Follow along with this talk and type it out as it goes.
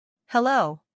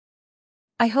Hello.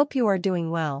 I hope you are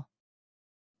doing well.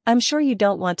 I'm sure you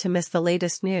don't want to miss the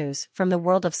latest news from the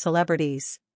world of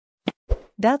celebrities.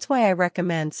 That's why I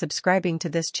recommend subscribing to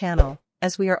this channel,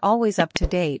 as we are always up to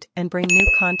date and bring new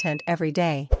content every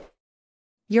day.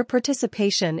 Your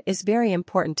participation is very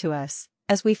important to us,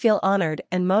 as we feel honored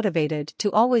and motivated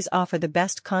to always offer the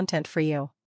best content for you.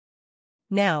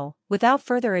 Now, without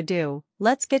further ado,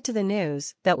 let's get to the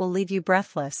news that will leave you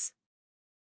breathless.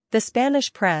 The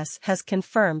Spanish press has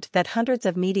confirmed that hundreds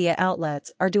of media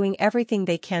outlets are doing everything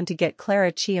they can to get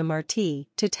Clara Chía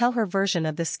to tell her version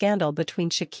of the scandal between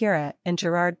Shakira and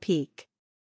Piqué.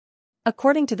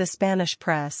 According to the Spanish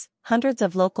press, hundreds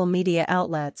of local media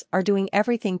outlets are doing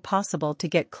everything possible to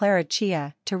get Clara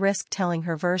Chía to risk telling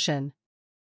her version.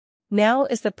 Now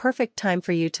is the perfect time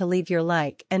for you to leave your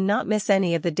like and not miss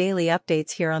any of the daily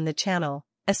updates here on the channel,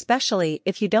 especially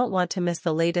if you don't want to miss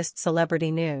the latest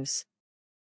celebrity news.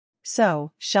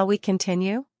 So, shall we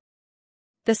continue?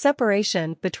 The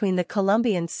separation between the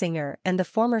Colombian singer and the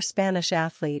former Spanish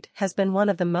athlete has been one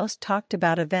of the most talked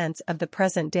about events of the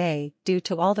present day due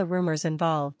to all the rumors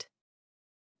involved.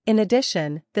 In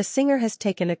addition, the singer has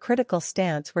taken a critical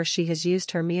stance where she has used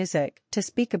her music to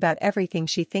speak about everything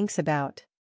she thinks about.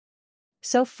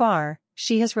 So far,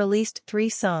 she has released 3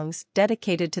 songs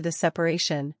dedicated to the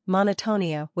separation: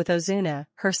 Monotonia with Ozuna,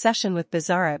 her session with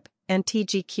Bizarrap, and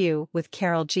TGQ with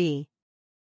Karol G.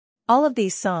 All of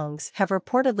these songs have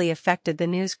reportedly affected the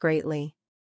news greatly.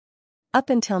 Up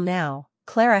until now,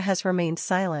 Clara has remained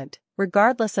silent,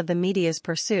 regardless of the media's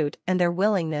pursuit and their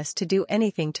willingness to do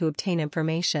anything to obtain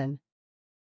information.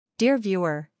 Dear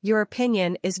viewer, your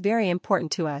opinion is very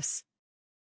important to us.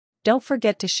 Don't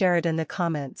forget to share it in the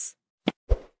comments.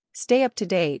 Stay up to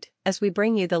date, as we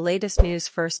bring you the latest news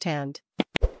firsthand.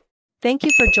 Thank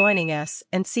you for joining us,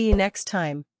 and see you next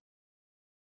time.